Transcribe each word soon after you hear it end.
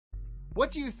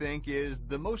What do you think is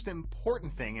the most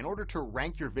important thing in order to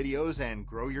rank your videos and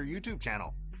grow your YouTube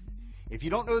channel? If you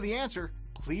don't know the answer,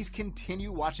 please continue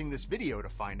watching this video to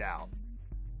find out.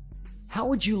 How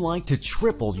would you like to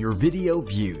triple your video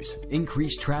views,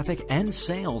 increase traffic and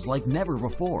sales like never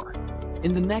before?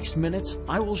 In the next minutes,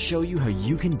 I will show you how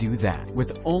you can do that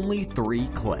with only 3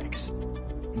 clicks.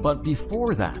 But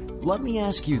before that, let me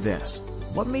ask you this.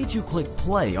 What made you click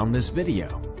play on this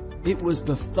video? It was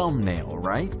the thumbnail,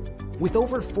 right? With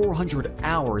over 400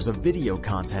 hours of video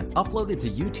content uploaded to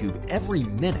YouTube every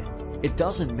minute, it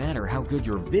doesn't matter how good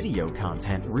your video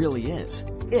content really is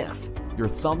if your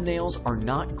thumbnails are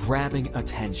not grabbing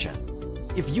attention.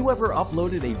 If you ever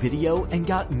uploaded a video and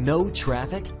got no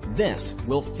traffic, this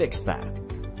will fix that.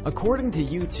 According to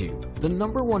YouTube, the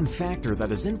 #1 factor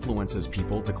that influences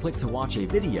people to click to watch a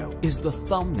video is the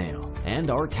thumbnail,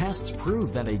 and our tests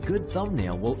prove that a good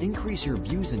thumbnail will increase your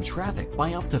views and traffic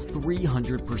by up to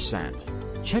 300%.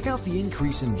 Check out the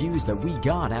increase in views that we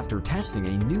got after testing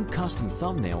a new custom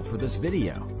thumbnail for this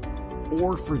video,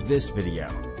 or for this video,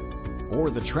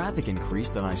 or the traffic increase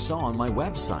that I saw on my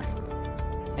website.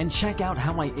 And check out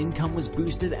how my income was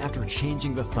boosted after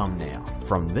changing the thumbnail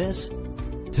from this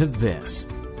to this.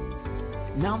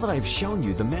 Now that I've shown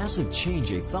you the massive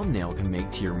change a thumbnail can make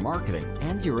to your marketing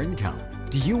and your income,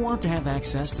 do you want to have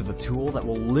access to the tool that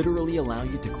will literally allow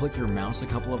you to click your mouse a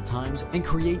couple of times and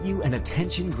create you an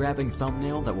attention-grabbing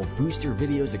thumbnail that will boost your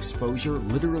video's exposure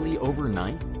literally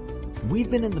overnight?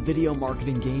 We've been in the video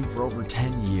marketing game for over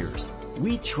 10 years.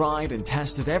 We tried and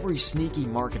tested every sneaky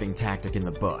marketing tactic in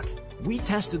the book. We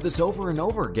tested this over and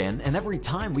over again, and every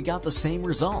time we got the same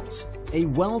results. A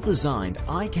well-designed,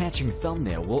 eye-catching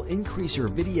thumbnail will increase your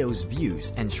video's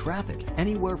views and traffic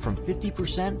anywhere from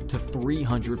 50% to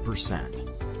 300%.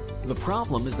 The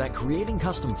problem is that creating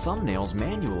custom thumbnails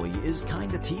manually is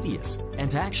kinda tedious, and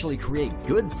to actually create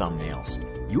good thumbnails,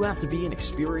 you have to be an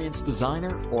experienced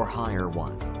designer or hire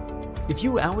one. If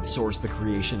you outsource the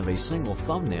creation of a single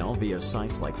thumbnail via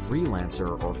sites like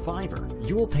Freelancer or Fiverr,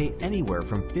 you will pay anywhere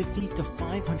from $50 to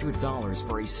 $500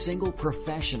 for a single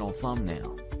professional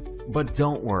thumbnail. But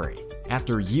don't worry,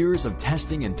 after years of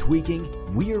testing and tweaking,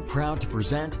 we are proud to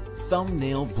present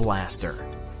Thumbnail Blaster,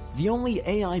 the only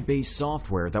AI-based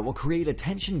software that will create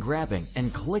attention-grabbing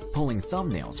and click-pulling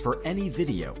thumbnails for any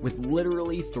video with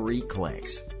literally 3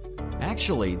 clicks.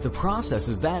 Actually, the process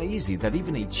is that easy that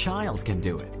even a child can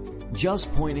do it.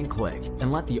 Just point and click,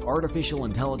 and let the artificial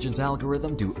intelligence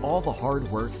algorithm do all the hard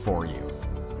work for you.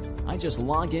 I just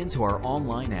log into our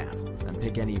online app and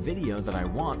pick any video that I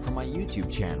want from my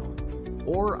YouTube channel.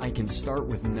 Or I can start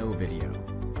with no video.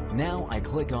 Now I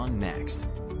click on Next,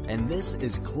 and this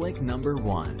is click number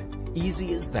 1.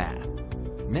 Easy as that.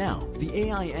 Now, the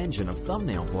AI engine of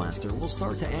Thumbnail Blaster will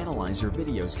start to analyze your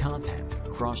video's content,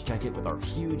 cross-check it with our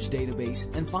huge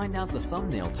database, and find out the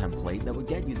thumbnail template that would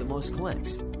get you the most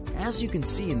clicks. As you can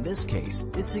see in this case,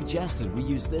 it suggested we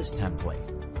use this template.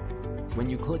 When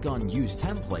you click on Use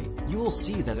Template, you will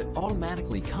see that it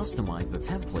automatically customized the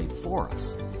template for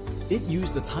us. It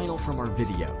used the title from our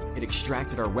video, it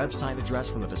extracted our website address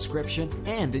from the description,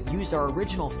 and it used our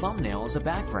original thumbnail as a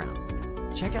background.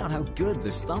 Check out how good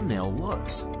this thumbnail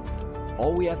looks.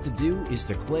 All we have to do is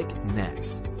to click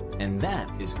Next, and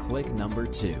that is click number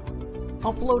 2.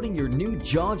 Uploading your new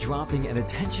jaw-dropping and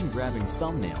attention-grabbing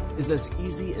thumbnail is as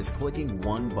easy as clicking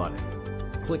one button.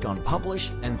 Click on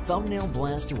Publish, and Thumbnail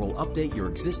Blaster will update your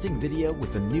existing video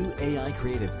with a new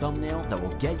AI-created thumbnail that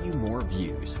will get you more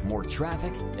views, more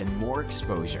traffic, and more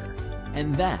exposure.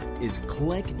 And that is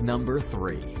click number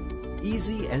 3.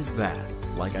 Easy as that.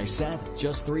 Like I said,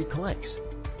 just 3 clicks.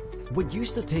 What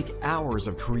used to take hours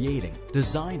of creating,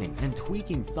 designing, and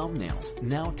tweaking thumbnails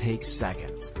now takes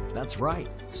seconds. That's right,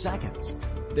 seconds.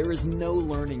 There is no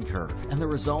learning curve, and the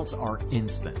results are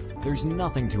instant. There's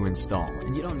nothing to install,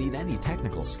 and you don't need any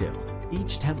technical skill.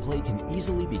 Each template can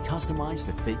easily be customized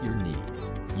to fit your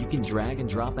needs. You can drag and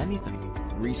drop anything,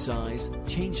 resize,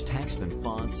 change text and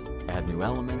fonts, add new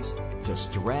elements,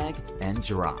 just drag and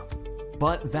drop.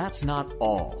 But that's not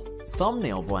all.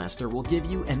 Thumbnail Blaster will give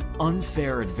you an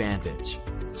unfair advantage,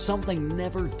 something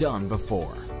never done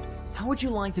before. How would you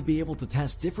like to be able to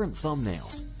test different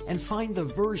thumbnails and find the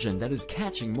version that is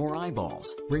catching more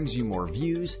eyeballs, brings you more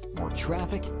views, more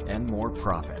traffic, and more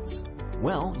profits?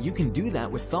 Well, you can do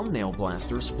that with Thumbnail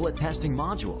Blaster's split testing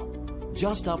module.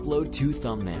 Just upload 2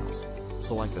 thumbnails,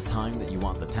 select the time that you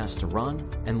want the test to run,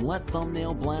 and let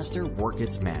Thumbnail Blaster work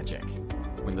its magic.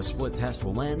 When the split test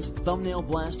will end, Thumbnail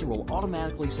Blaster will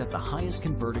automatically set the highest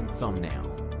converting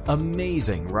thumbnail.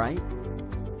 Amazing, right?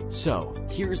 So,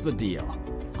 here's the deal.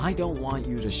 I don't want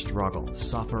you to struggle,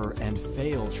 suffer, and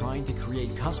fail trying to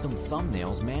create custom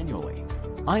thumbnails manually.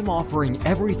 I'm offering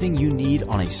everything you need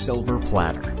on a silver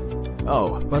platter.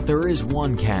 Oh, but there is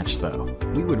one catch though.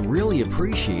 We would really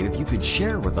appreciate if you could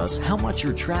share with us how much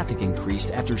your traffic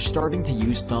increased after starting to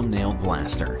use Thumbnail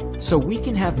Blaster, so we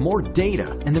can have more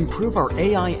data and improve our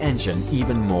AI engine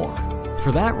even more.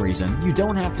 For that reason, you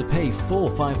don't have to pay full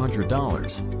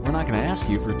 $500. We're not going to ask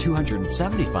you for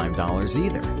 $275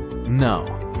 either. No.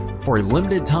 For a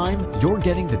limited time, you're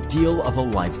getting the deal of a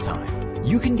lifetime.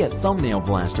 You can get Thumbnail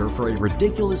Blaster for a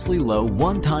ridiculously low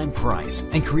one-time price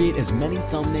and create as many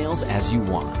thumbnails as you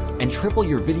want, and triple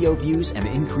your video views and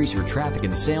increase your traffic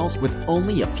and sales with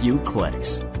only a few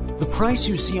clicks. The price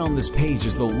you see on this page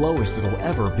is the lowest it'll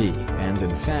ever be, and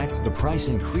in fact, the price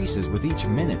increases with each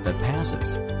minute that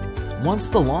passes. Once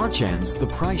the launch ends, the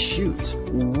price shoots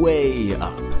way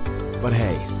up. But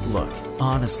hey, look,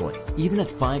 honestly, even at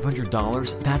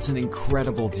 $500, that's an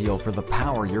incredible deal for the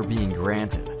power you're being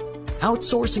granted.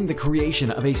 Outsourcing the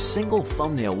creation of a single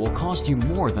thumbnail will cost you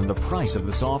more than the price of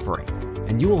this offering,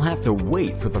 and you will have to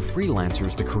wait for the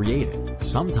freelancers to create it,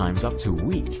 sometimes up to a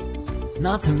week.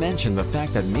 Not to mention the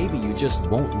fact that maybe you just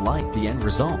won't like the end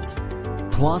result.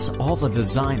 Plus, all the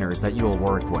designers that you'll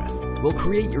work with will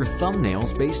create your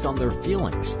thumbnails based on their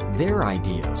feelings, their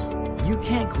ideas. You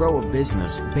can't grow a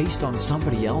business based on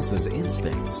somebody else's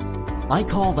instincts. I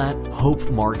call that hope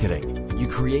marketing. You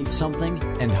create something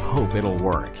and hope it'll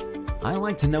work. I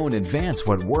like to know in advance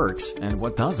what works and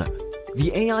what doesn't.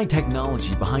 The AI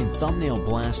technology behind Thumbnail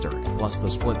Blaster plus the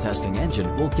split testing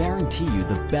engine will guarantee you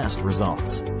the best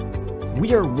results.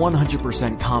 We are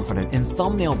 100% confident in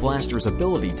Thumbnail Blaster's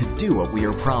ability to do what we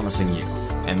are promising you.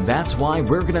 And that's why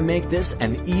we're going to make this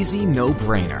an easy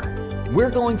no-brainer.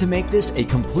 We're going to make this a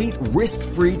complete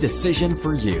risk-free decision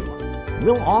for you.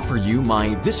 We'll offer you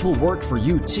my "This will work for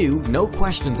you too, no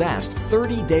questions asked"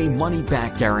 30-day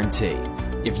money-back guarantee.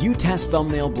 If you test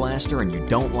Thumbnail Blaster and you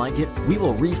don't like it, we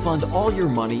will refund all your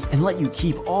money and let you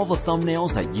keep all the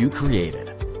thumbnails that you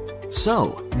created.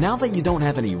 So, now that you don't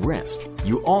have any risk,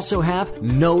 you also have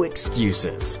no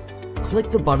excuses. Click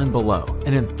the button below,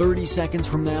 and in 30 seconds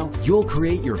from now, you'll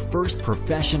create your first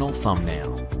professional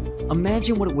thumbnail.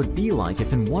 Imagine what it would be like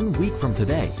if in 1 week from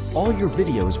today, all your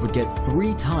videos would get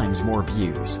 3 times more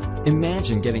views.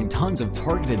 Imagine getting tons of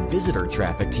targeted visitor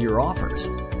traffic to your offers.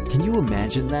 Can you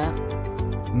imagine that?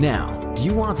 Now, do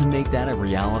you want to make that a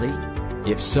reality?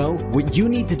 If so, what you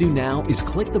need to do now is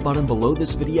click the button below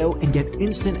this video and get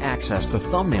instant access to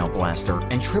Thumbnail Blaster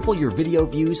and triple your video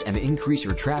views and increase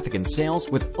your traffic and sales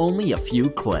with only a few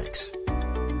clicks.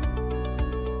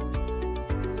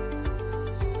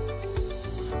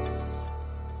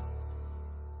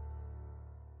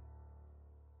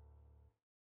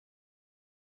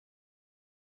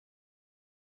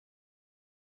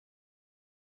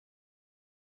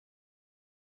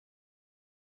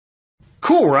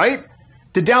 Cool, right?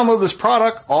 To download this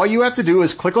product, all you have to do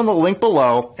is click on the link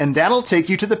below, and that'll take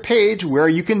you to the page where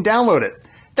you can download it.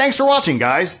 Thanks for watching,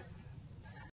 guys.